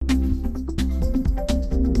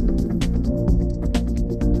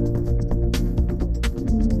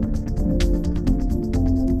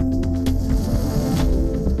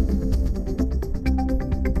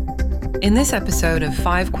In this episode of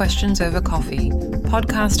 5 Questions Over Coffee,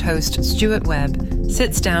 podcast host Stuart Webb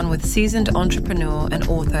sits down with seasoned entrepreneur and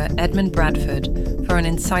author Edmund Bradford for an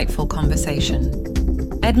insightful conversation.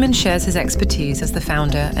 Edmund shares his expertise as the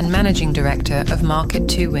founder and managing director of Market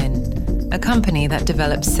to Win, a company that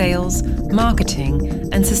develops sales, marketing,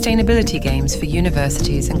 and sustainability games for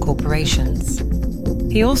universities and corporations.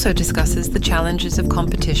 He also discusses the challenges of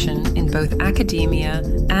competition in both academia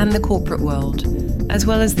and the corporate world, as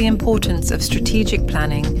well as the importance of strategic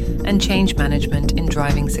planning and change management in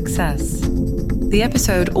driving success. The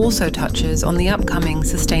episode also touches on the upcoming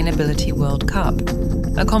Sustainability World Cup,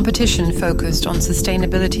 a competition focused on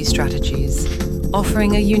sustainability strategies,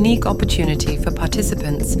 offering a unique opportunity for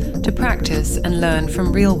participants to practice and learn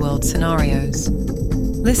from real-world scenarios.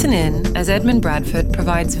 Listen in as Edmund Bradford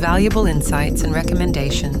provides valuable insights and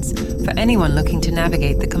recommendations for anyone looking to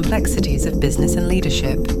navigate the complexities of business and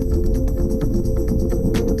leadership.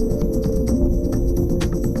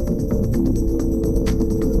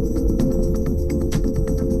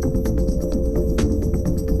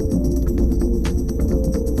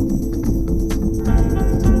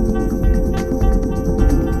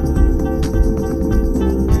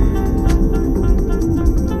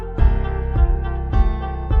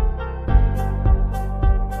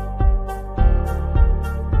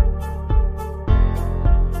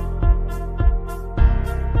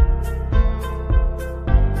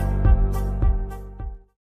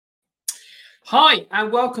 Hi,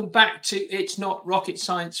 and welcome back to It's Not Rocket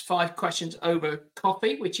Science 5 Questions Over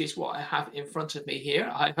Coffee, which is what I have in front of me here.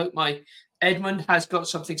 I hope my Edmund has got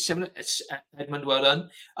something similar. Edmund, well done.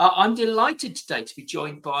 I'm delighted today to be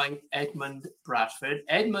joined by Edmund Bradford.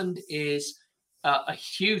 Edmund is a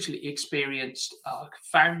hugely experienced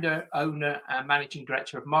founder, owner, and managing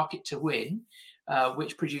director of Market to Win,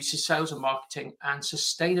 which produces sales and marketing and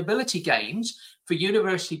sustainability games for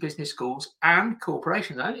university business schools and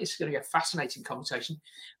corporations. And it's going to be a fascinating conversation.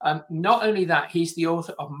 Not only that, he's the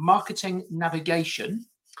author of Marketing Navigation,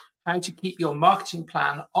 How to Keep Your Marketing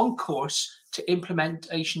Plan on Course to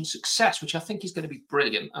Implementation Success, which I think is going to be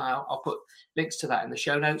brilliant. I'll put links to that in the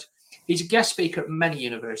show notes. He's a guest speaker at many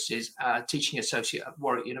universities, teaching associate at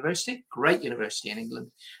Warwick University, great university in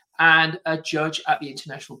England, and a judge at the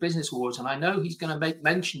International Business Awards. And I know he's going to make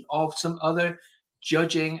mention of some other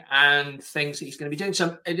judging and things that he's going to be doing.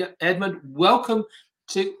 So, Edmund, welcome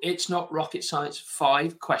to It's Not Rocket Science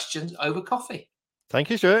 5 Questions Over Coffee.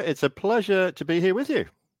 Thank you, Stuart. It's a pleasure to be here with you.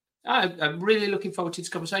 I'm really looking forward to this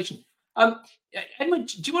conversation. Edmund,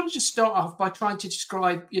 do you want to just start off by trying to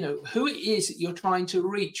describe, who it is that you're trying to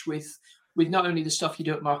reach with not only the stuff you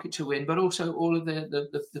do at Market to Win, but also all of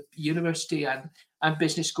the university and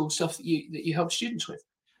business school stuff that you help students with?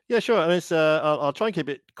 Yeah, sure. And it's I'll try and keep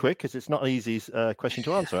it quick because it's not an easy question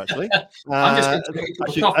to answer, actually. I'm just going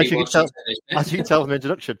to as you can tell from the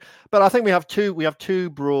introduction. But I think we have two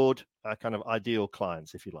broad kind of ideal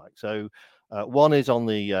clients, if you like. So one is on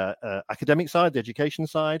the academic side, the education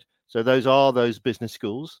side. So those business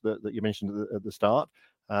schools that you mentioned at the start,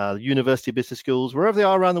 university business schools, wherever they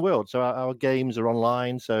are around the world. So our games are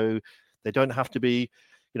online, so they don't have to be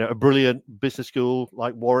a brilliant business school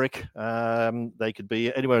like Warwick. They could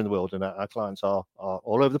be anywhere in the world, and our clients are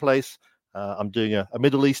all over the place. I'm doing a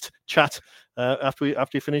Middle East chat after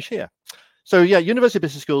we finish here. So yeah, university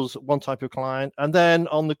business schools, one type of client, and then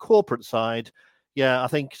on the corporate side, I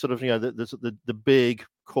think sort of the big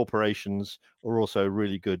corporations are also a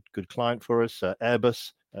really good client for us.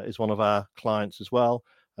 Airbus is one of our clients as well.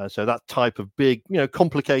 So that type of big,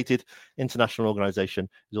 complicated international organization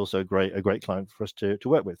is also a great client for us to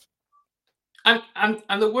work with. And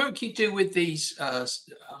the work you do with these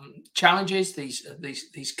challenges,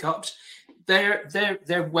 these cups,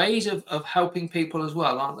 they're ways of helping people as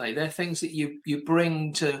well, aren't they? They're things that you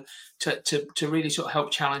bring to really sort of help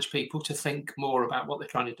challenge people to think more about what they're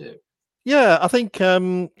trying to do. Yeah, I think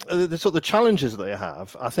the sort of the challenges that they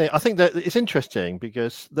have. I think that it's interesting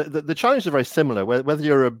because the challenges are very similar. Whether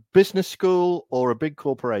you're a business school or a big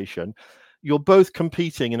corporation, you're both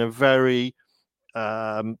competing in a very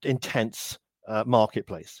intense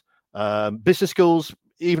marketplace. Business schools,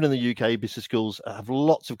 even in the UK, business schools have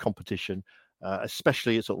lots of competition,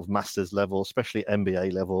 especially at sort of master's level, especially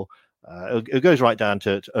MBA level. It goes right down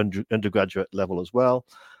to undergraduate level as well.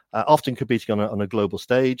 Often competing on a global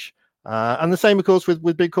stage. And the same, of course,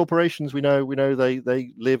 with big corporations. We know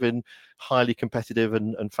they live in highly competitive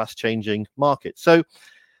and fast changing markets. So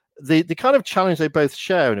the kind of challenge they both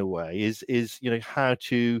share in a way is how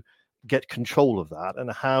to get control of that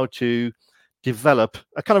and how to develop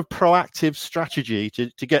a kind of proactive strategy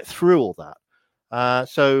to get through all that.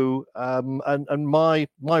 And my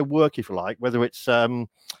work, if you like, whether it's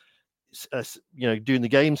doing the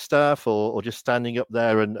game stuff or just standing up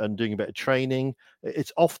there and doing a bit of training.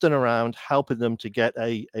 It's often around helping them to get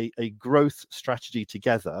a growth strategy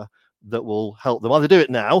together that will help them either do it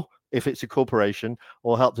now if it's a corporation,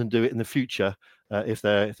 or help them do it in the future if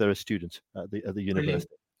they're a student at the university.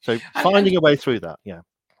 Brilliant. So finding a way through that.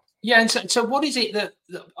 Yeah, and so what is it that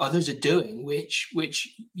others are doing, which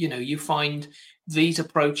you find these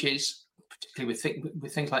approaches, particularly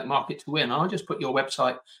with things like Market to Win? I'll just put your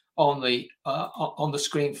website on the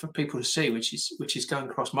screen for people to see, which is going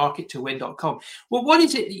across markettowin.com. Well, what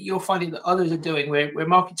is it that you're finding that others are doing where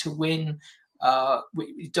Market to Win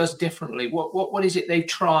does differently? What is it they've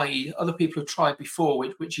tried, other people have tried before,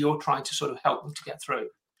 which you're trying to sort of help them to get through?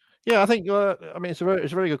 Yeah, I think it's a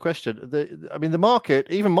very good question. The market,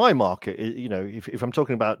 even my market, if I'm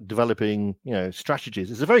talking about developing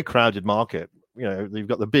strategies, it's a very crowded market. You've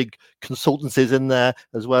got the big consultancies in there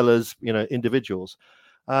as well as individuals.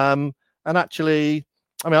 And actually,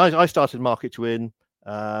 I started Market to Win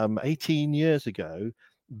 18 years ago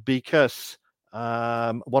because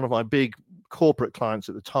one of my big corporate clients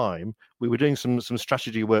at the time, we were doing some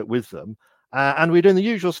strategy work with them, and we were doing the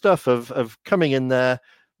usual stuff of coming in there,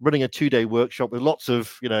 running a 2-day workshop with lots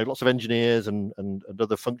of engineers and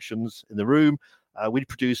other functions in the room. We'd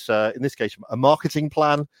produce, in this case, a marketing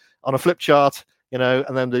plan on a flip chart,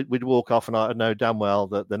 and then we'd walk off, and I know damn well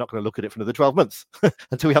that they're not going to look at it for another 12 months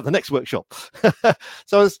until we have the next workshop.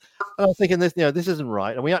 So I was thinking this isn't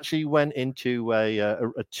right. And we actually went into a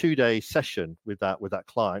 2-day session with that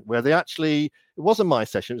client, where it wasn't my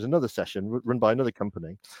session, it was another session run by another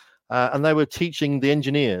company. And they were teaching the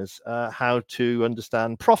engineers how to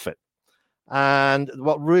understand profit. And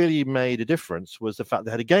what really made a difference was the fact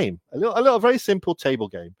they had a game, a little very simple table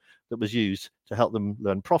game that was used to help them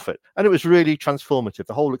learn profit. And it was really transformative.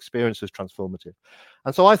 The whole experience was transformative.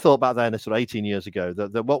 And so I thought back then, sort of 18 years ago,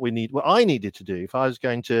 that what I needed to do, if I was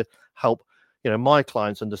going to help my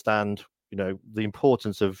clients understand the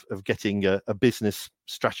importance of getting a business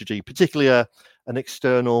strategy, particularly an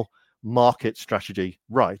external market strategy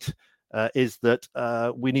right, is that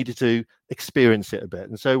we needed to experience it a bit.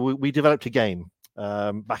 And so we developed a game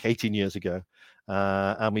back 18 years ago,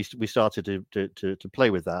 and we started to play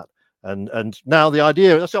with that. And now the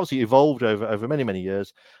idea, that's obviously evolved over many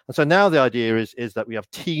years. And so now the idea is that we have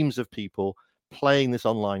teams of people playing this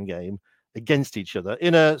online game against each other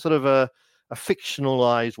in a sort of a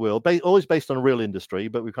fictionalized world, always based on a real industry,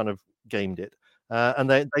 but we kind of gamed it. And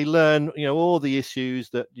they learn, all the issues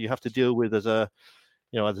that you have to deal with as a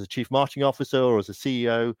chief marketing officer or as a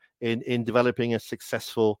CEO in developing a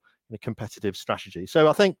successful competitive strategy. So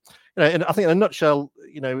I think, in a nutshell,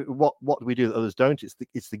 what do we do that others don't?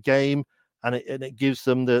 It's the game, and it gives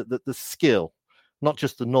them the skill, not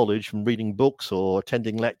just the knowledge from reading books or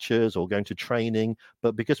attending lectures or going to training,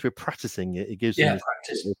 but because we're practicing it, it gives them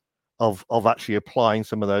practice of actually applying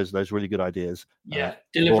some of those really good ideas.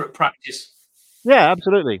 Deliberate practice. Yeah,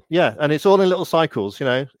 absolutely. Yeah, and it's all in little cycles.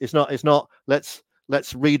 It's not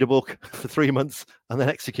let's read a book for 3 months and then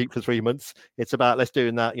execute for 3 months. It's about let's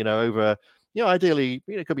doing that over ideally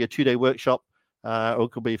it could be a 2-day workshop, or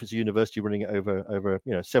it could be, if it's a university, running it over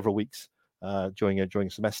several weeks during a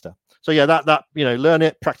semester. So that learn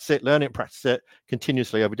it, practice it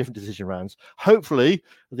continuously over different decision rounds. Hopefully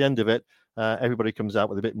at the end of it, everybody comes out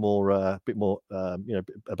with a bit more a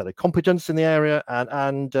better competence in the area,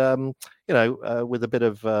 and with a bit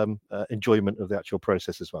of enjoyment of the actual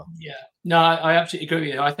process as well. Yeah, no, I absolutely agree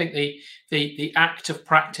with you. I think the act of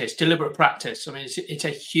practice, deliberate practice, it's a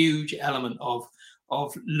huge element of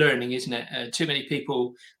learning, isn't it? Too many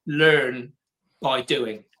people learn by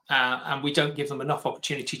doing. And we don't give them enough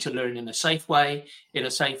opportunity to learn in a safe way, in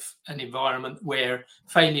a safe environment where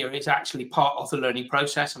failure is actually part of the learning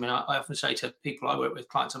process. I often say to people I work with,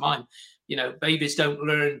 clients of mine, babies don't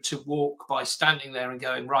learn to walk by standing there and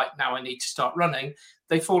going, right, now I need to start running.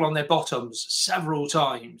 They fall on their bottoms several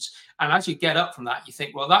times. And as you get up from that, you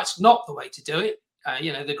think, well, that's not the way to do it.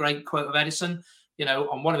 The great quote of Edison,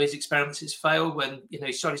 on one of his experiments, it's failed when,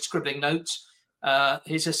 he started scribbling notes.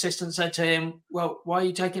 His assistant said to him, well, why are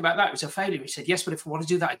you taking about that? It was a failure. He said, yes, but if I want to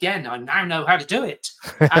do that again, I now know how to do it.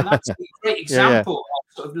 And that's a great example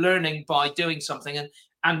of sort of learning by doing something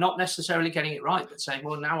and not necessarily getting it right, but saying,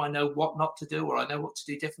 well, now I know what not to do, or I know what to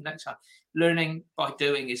do different next time. Learning by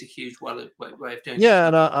doing is a huge way of doing it. Yeah,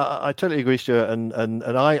 and I totally agree, Stuart. And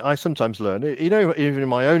I sometimes learn, even in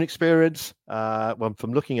my own experience,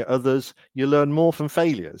 from looking at others, you learn more from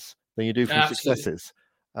failures than you do from successes.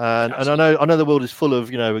 And I know the world is full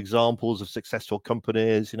of examples of successful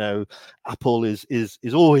companies. Apple is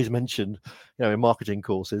always mentioned in marketing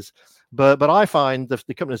courses, but I find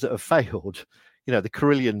the companies that have failed, the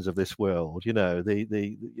Carillions of this world,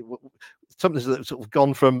 the something that's sort of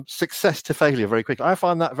gone from success to failure very quickly. I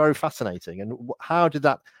find that very fascinating. And how did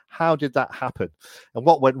that happen, and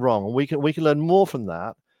what went wrong? And we can learn more from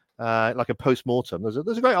that. Like a post-mortem. There's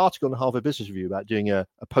a great article in the Harvard Business Review about doing a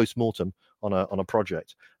post-mortem on a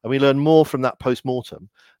project, and we learn more from that post-mortem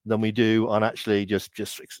than we do on actually just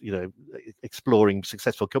exploring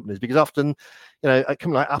successful companies. Because often, a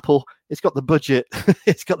company like Apple, it's got the budget,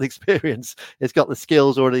 it's got the experience, it's got the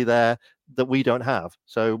skills already there that we don't have.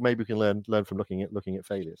 So maybe we can learn from looking at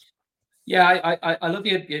failures. Yeah, I love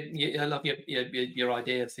your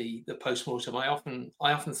idea of the post-mortem. I often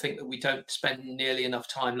think that we don't spend nearly enough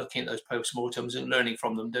time looking at those post-mortems and learning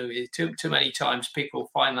from them, do we? Too many times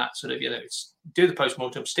people find that sort of, it's do the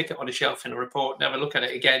post-mortem, stick it on a shelf in a report, never look at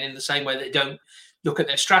it again, in the same way they don't look at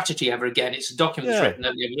their strategy ever again. It's a document that's written,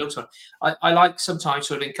 nobody ever looks on it. I like sometimes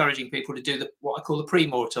sort of encouraging people to do what I call the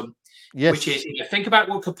pre-mortem. Yes. Which is, think about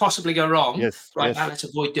what could possibly go wrong. Yes. Right. Yes. Now let's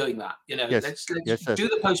avoid doing that. Let's do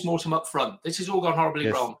the post-mortem up front. This has all gone horribly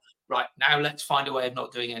wrong. Right. Now let's find a way of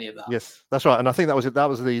not doing any of that. Yes, that's right. And I think that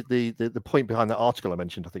was the point behind that article I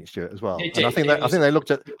mentioned, I think, Stuart, as well. I think they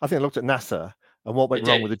looked at NASA and what went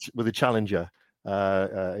wrong with the Challenger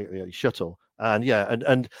shuttle.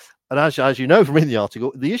 And as you know from reading the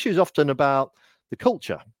article, the issue is often about the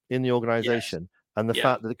culture in the organization. Yes. And the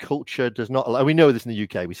fact that the culture does not allow, we know this in the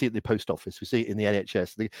UK, we see it in the post office, we see it in the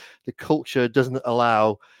NHS, the culture doesn't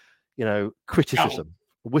allow, criticism,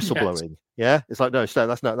 whistleblowing. Yes. It's like, no,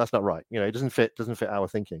 that's not right. It doesn't fit our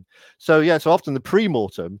thinking. So often the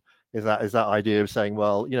pre-mortem is that idea of saying,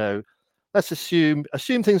 well, let's assume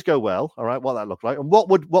things go well. All right. What that look like, and what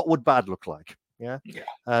would bad look like? Yeah.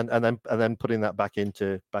 And then putting that back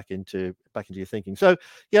into your thinking. So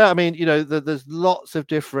there's lots of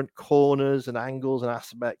different corners and angles and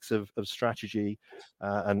aspects of strategy,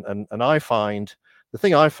 and I find the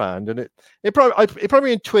thing I found, and it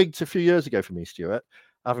probably twigged a few years ago for me, Stuart,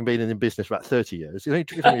 having been in the business for about 30 years. It only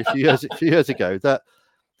took me a few years ago that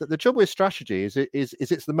the trouble with strategy is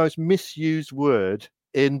it's the most misused word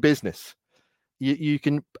in business. You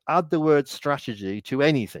can add the word strategy to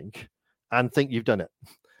anything and think you've done it.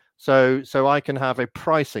 So I can have a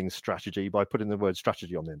pricing strategy by putting the word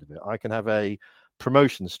strategy on the end of it. I can have a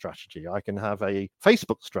promotion strategy. I can have a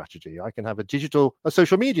Facebook strategy. I can have a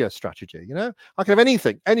social media strategy. I can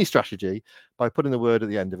have any strategy by putting the word at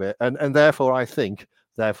the end of it. And therefore I think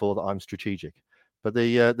that I'm strategic. But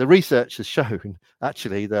the research has shown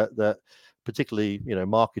actually that particularly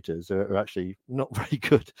marketers are actually not very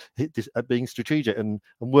good at being strategic, and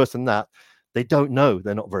worse than that, they don't know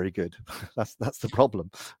they're not very good. That's the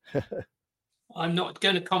problem. I'm not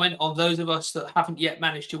going to comment on those of us that haven't yet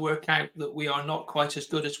managed to work out that we are not quite as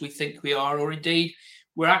good as we think we are, or indeed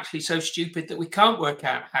we're actually so stupid that we can't work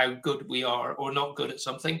out how good we are or not good at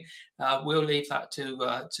something. We'll leave that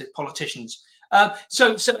to politicians.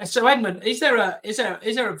 So Edmund, is there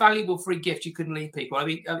a valuable free gift you can leave people? I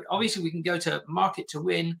mean, obviously we can go to Market to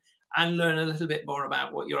Win and learn a little bit more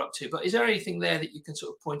about what you're up to. But is there anything there that you can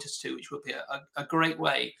sort of point us to, which would be a great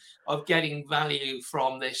way of getting value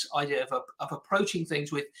from this idea of approaching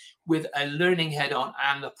things with a learning head on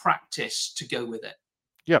and the practice to go with it?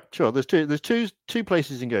 Yeah, sure. There's two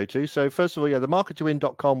places you can go to. So first of all, the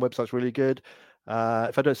markettowin.com website's really good.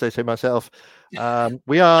 If I don't say so myself,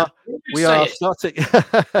 we are starting.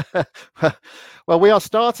 Well, we are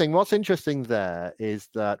starting. What's interesting there is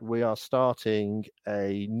that we are starting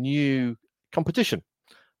a new competition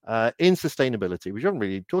in sustainability, which we haven't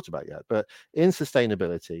really talked about yet, but in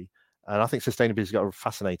sustainability, and I think sustainability has got a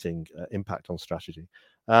fascinating impact on strategy.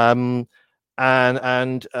 And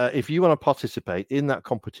if you want to participate in that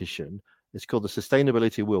competition, it's called the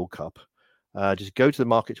Sustainability World Cup. Just go to the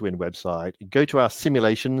Market to Win website, go to our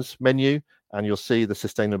simulations menu, and you'll see the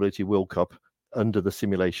Sustainability World Cup under the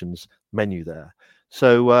simulations menu there.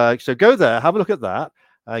 So go there, have a look at that,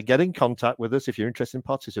 get in contact with us if you're interested in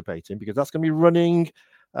participating, because that's going to be running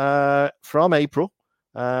from April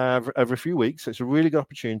over a few weeks. So it's a really good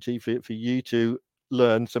opportunity for you to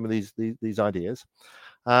learn some of these ideas.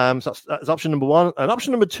 So that's option number one. And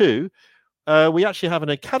option number two, we actually have an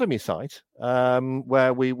academy site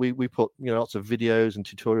where we put lots of videos and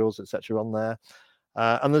tutorials, etc. on there,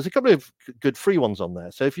 and there's a couple of good free ones on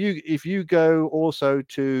there. So if you go also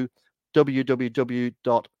to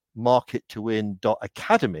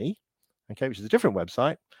www.markettowin.academy, okay, which is a different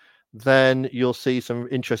website, then you'll see some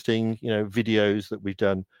interesting videos that we've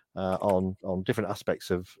done on different aspects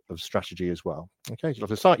of strategy as well. Okay,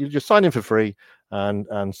 you just sign in for free, and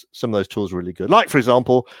some of those tools are really good. Like, for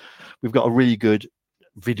example, we've got a really good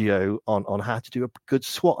video on how to do a good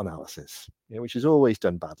SWOT analysis, which is always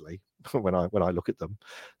done badly when I look at them.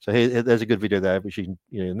 So there's a good video there, which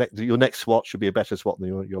your next SWOT should be a better SWOT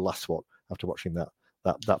than your last SWOT after watching that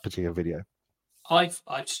particular video. I've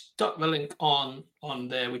stuck the link on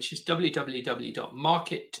there, which is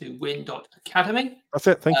www.markettowin.academy. That's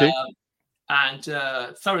it. Thank you. And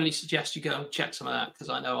thoroughly suggest you go and check some of that, because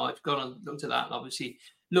I know I've gone and looked at that, and obviously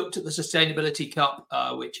looked at the Sustainability Cup,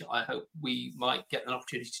 which I hope we might get an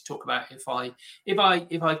opportunity to talk about if I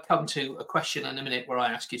come to a question in a minute where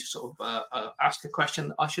I ask you to sort of ask a question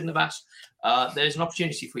that I shouldn't have asked. There's an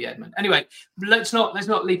opportunity for you, Edmund. Anyway, let's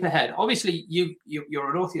not leap ahead. Obviously,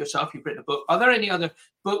 you're an author yourself. You've written a book. Are there any other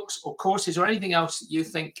books or courses or anything else that you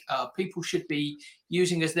think people should be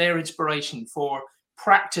using as their inspiration for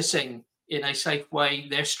practicing in a safe way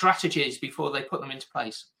their strategies before they put them into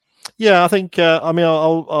place? Yeah, I think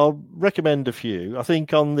I'll recommend a few. I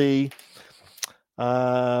think on the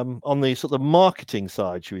sort of marketing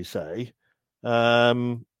side, should we say,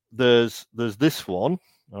 there's this one,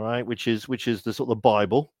 all right, which is the sort of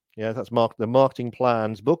Bible. Yeah, that's the Marketing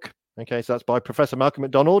Plans book. Okay, so that's by Professor Malcolm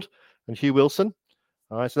McDonald and Hugh Wilson.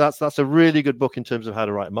 All right, so that's a really good book in terms of how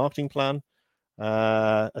to write a marketing plan,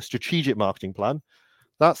 a strategic marketing plan.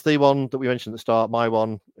 That's the one that we mentioned at the start. My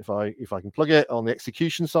one, if I can plug it, on the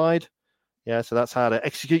execution side. Yeah, so that's how to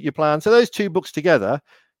execute your plan. So those two books together,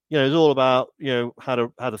 is all about how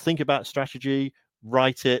to think about strategy,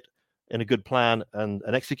 write it in a good plan, and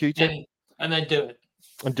execute it, and then do it.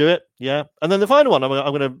 And do it, yeah. And then the final one I'm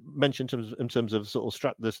going to mention in terms of sort of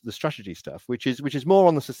the strategy stuff, which is more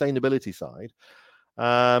on the sustainability side.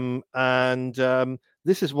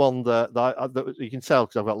 This is one that you can tell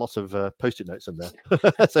because I've got lots of post-it notes in there.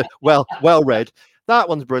 So well read. That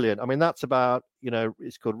one's brilliant. I mean, that's about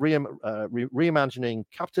it's called reimagining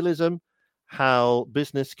capitalism, how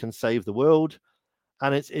business can save the world,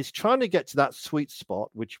 and it's trying to get to that sweet spot,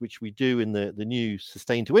 which we do in the new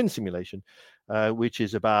Sustain to Win simulation, which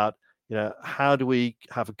is about how do we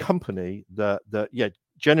have a company that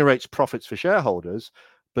generates profits for shareholders,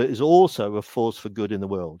 but is also a force for good in the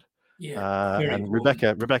world. Yeah, and cool.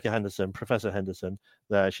 Rebecca Henderson, Professor Henderson,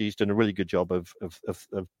 there, she's done a really good job of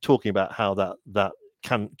talking about how that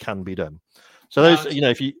can be done. So those,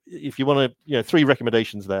 if you want to, 3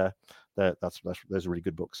 recommendations there, those are really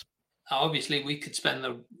good books. Obviously, we could spend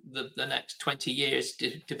the next 20 years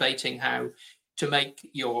debating how to make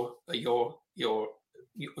your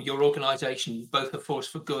organization both a force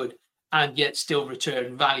for good and yet still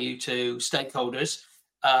return value to stakeholders.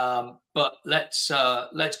 But let's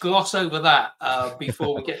gloss over that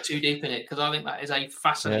before we get too deep in it, because I think that is a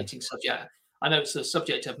fascinating subject. I know it's the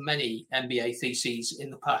subject of many MBA theses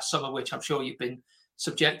in the past, some of which I'm sure you've been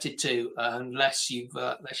subjected to, unless you've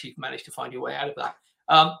managed to find your way out of that.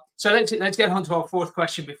 So let's get on to our 4th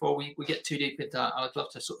question before we get too deep into that. I'd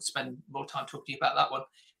love to sort of spend more time talking to you about that one.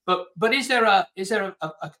 But is there a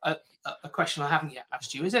question I haven't yet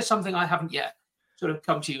asked you? Is there something I haven't yet sort of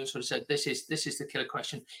come to you and sort of said, this is the killer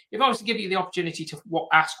question? If I was to give you the opportunity to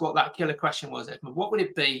ask what that killer question was, Edmund, what would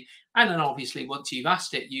it be? And then obviously once you've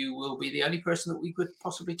asked it, you will be the only person that we could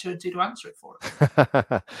possibly turn to answer it for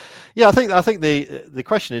us. Yeah, I think the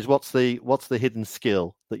question is, what's the hidden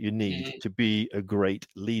skill that you need to be a great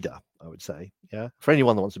leader? I would say, yeah, for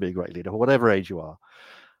anyone that wants to be a great leader, for whatever age you are.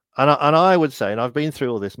 And I would say, and I've been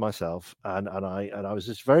through all this myself, and I was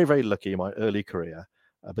just very, very lucky in my early career.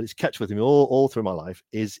 But it's kept with me all through my life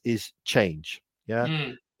is change.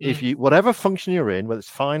 Yeah. If you, whatever function you're in, whether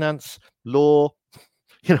it's finance, law,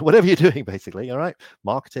 whatever you're doing, basically, all right,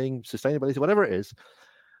 marketing, sustainability, whatever it is,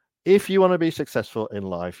 if you want to be successful in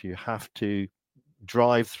life, you have to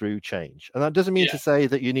drive through change. And that doesn't mean to say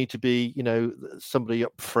that you need to be, somebody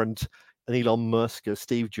up front, an Elon Musk, a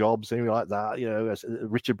Steve Jobs, anything like that,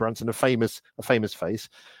 Richard Branson, a famous face.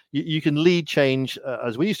 You can lead change,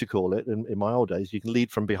 as we used to call it in my old days. You can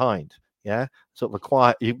lead from behind, yeah, sort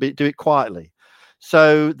of you do it quietly.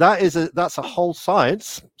 So that's a whole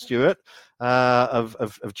science, Stuart,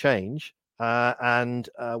 of change. And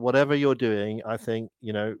whatever you're doing, I think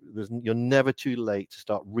you're never too late to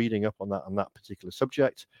start reading up on that particular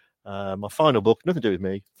subject. My final book, nothing to do with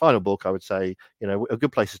me. Final book, I would say, a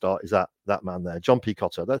good place to start is that man there, John P.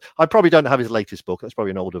 Cotter. I probably don't have his latest book. That's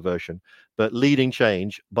probably an older version. But Leading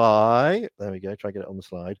Change by, there we go, try to get it on the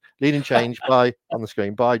slide. Leading Change on the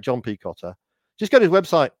screen by John P. Cotter. Just go to his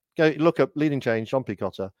website. Go look up Leading Change, John P.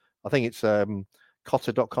 Cotter. I think it's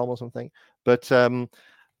cotter.com or something. But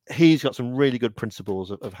he's got some really good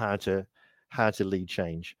principles of how to lead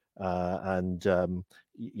change.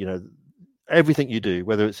 Everything you do,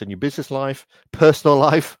 whether it's in your business life, personal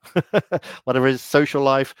life, whatever it is, social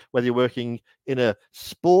life, whether you're working in a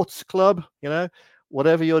sports club,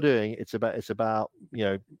 whatever you're doing, it's about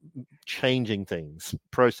changing things,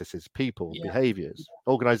 processes, people, behaviors,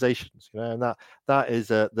 organizations, and that is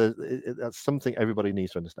that's something everybody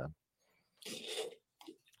needs to understand.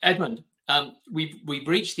 Edmund, we've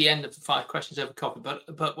reached the end of the 5 questions over coffee,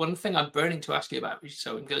 but one thing I'm burning to ask you about,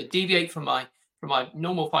 so I'm going to deviate from my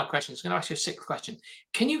normal 5 questions. I'm going to ask you a 6th question.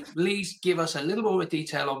 Can you please give us a little more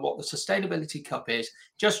detail on what the Sustainability Cup is?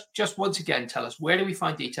 Just once again, tell us, where do we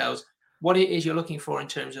find details, what it is you're looking for in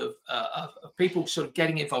terms of people sort of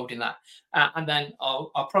getting involved in that, and then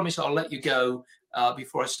I'll promise I'll let you go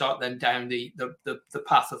before I start then down the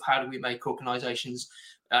path of how do we make organisations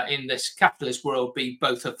in this capitalist world be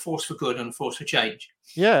both a force for good and a force for change.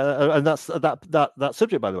 Yeah, and that's that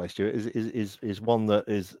subject, by the way, Stuart, is one that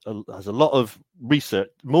has a lot of research.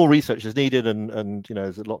 More research is needed, and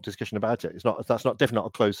there's a lot of discussion about it. That's definitely not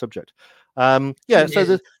a closed subject. So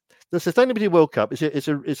the Sustainability World Cup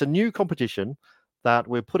it's a new competition that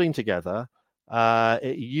we're putting together.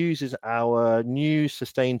 It uses our new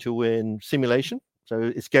Sustain to Win simulation, so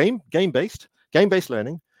it's game-based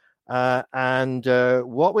learning. And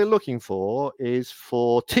what we're looking for is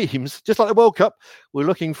for teams, just like the World Cup, we're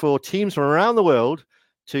looking for teams from around the world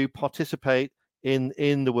to participate in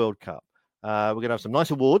the World Cup. We're going to have some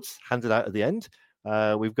nice awards handed out at the end.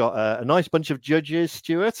 We've got a nice bunch of judges,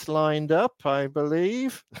 Stuart, lined up, I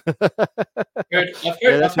believe. I've heard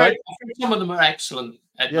some of them are excellent.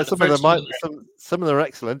 Yeah, some of them are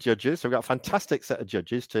excellent judges. So we've got a fantastic set of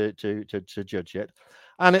judges to judge it.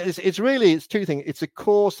 And it's really 2 things. It's a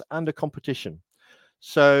course and a competition.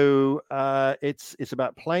 So it's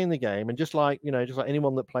about playing the game, and just like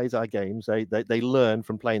anyone that plays our games, they learn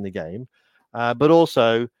from playing the game, but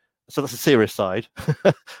also. So that's the serious side.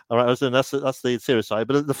 All right, so that's the serious side.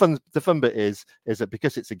 But the fun bit is that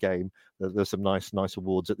because it's a game, there's some nice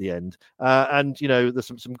awards at the end, and there's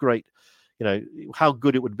some great. How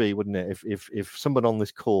good it would be, wouldn't it, if someone on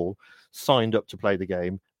this call signed up to play the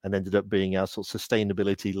game and ended up being our sort of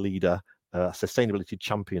sustainability leader, sustainability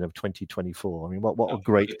champion of 2024. I mean, what a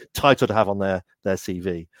great title to have on their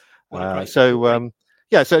CV. So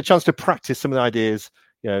a chance to practice some of the ideas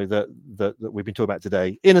that we've been talking about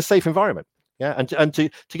today in a safe environment. And to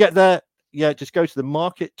get there, just go to the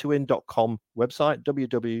markettowin.com website,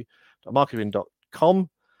 www.markettowin.com,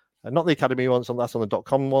 and not the academy one, so that's on the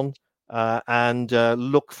 .com one, and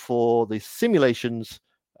look for the simulations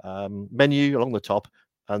menu along the top,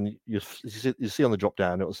 and you see on the drop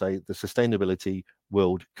down it will say the Sustainability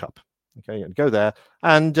World Cup. Okay, and go there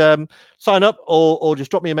and sign up, or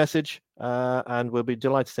just drop me a message, and we'll be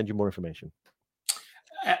delighted to send you more information.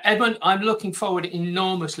 Edmund, I'm looking forward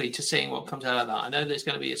enormously to seeing what comes out of that. I know there's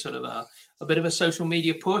going to be a sort of a bit of a social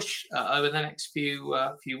media push over the next few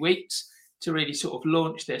weeks to really sort of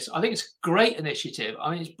launch this. I think it's a great initiative.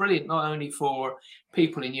 I mean, it's brilliant not only for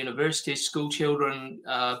people in universities, school children,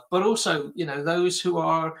 but also those who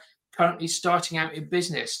are currently starting out in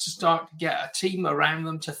business, to start to get a team around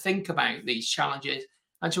them to think about these challenges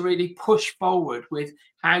and to really push forward with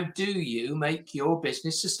how do you make your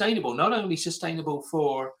business sustainable, not only sustainable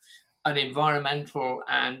for an environmental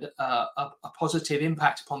and a positive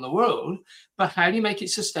impact upon the world, but how do you make it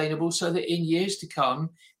sustainable so that in years to come,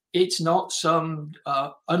 it's not some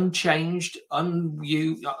unchanged,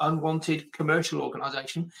 unwanted commercial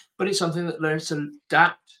organization, but it's something that learns to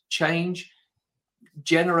adapt, change,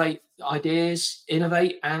 generate ideas,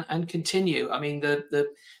 innovate, and continue. I mean, the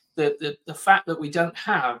fact that we don't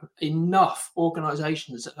have enough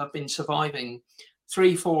organizations that have been surviving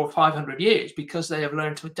 300, 400, 500 years because they have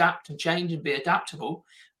learned to adapt and change and be adaptable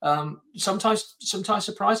sometimes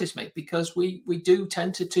surprises me, because we do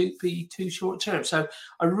tend to be too short term. So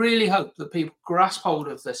I really hope that people grasp hold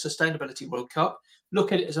of the Sustainability World Cup,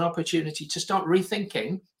 look at it as an opportunity to start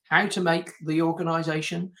rethinking how to make the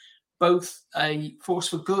organization both a force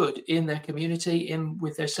for good in their community,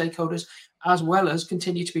 with their stakeholders, as well as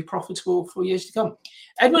continue to be profitable for years to come.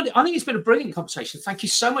 Edmund, I think it's been a brilliant conversation. Thank you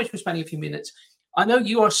so much for spending a few minutes. I know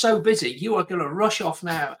you are so busy. You are going to rush off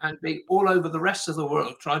now and be all over the rest of the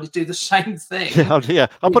world trying to do the same thing. I'm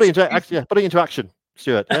putting it into action,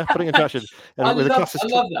 Stuart. Yeah, putting it into action. I love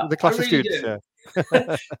that. The class of really students. Yeah.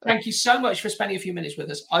 Thank you so much for spending a few minutes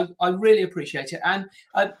with us. I really appreciate it. And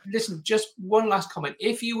listen, just one last comment.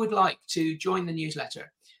 If you would like to join the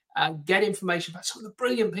newsletter and get information about some of the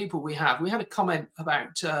brilliant people we had a comment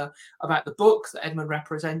about the book that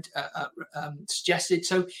Edmund suggested.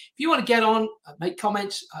 So if you want to get on, make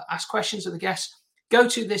comments, ask questions of the guests, go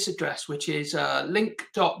to this address, which is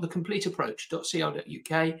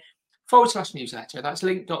link.thecompleteapproach.co.uk/newsletter. That's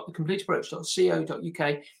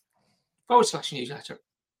link.thecompleteapproach.co.uk/newsletter.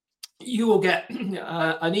 you will get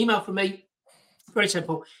an email from me. Very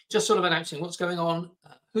simple, just sort of announcing what's going on,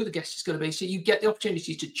 who the guest is going to be. So you get the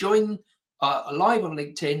opportunity to join live on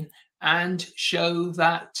LinkedIn and show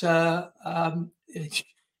that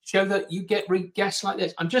you get guests like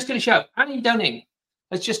this. I'm just going to show Annie Dunning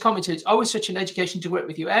has just commented, it's always such an education to work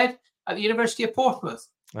with you, Ed, at the University of Portsmouth.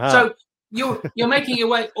 So you're making your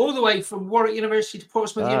way all the way from Warwick University to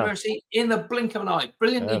Portsmouth University in the blink of an eye.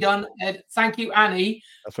 Brilliantly done, Ed. Thank you, Annie.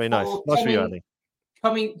 That's very nice. Nice for you, Annie.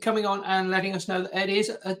 Coming on and letting us know that Ed is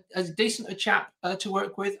as decent a chap to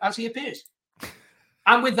work with as he appears.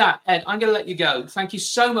 And with that, Ed, I'm going to let you go. Thank you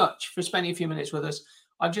so much for spending a few minutes with us.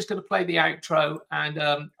 I'm just going to play the outro,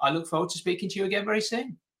 and I look forward to speaking to you again very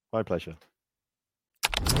soon. My pleasure.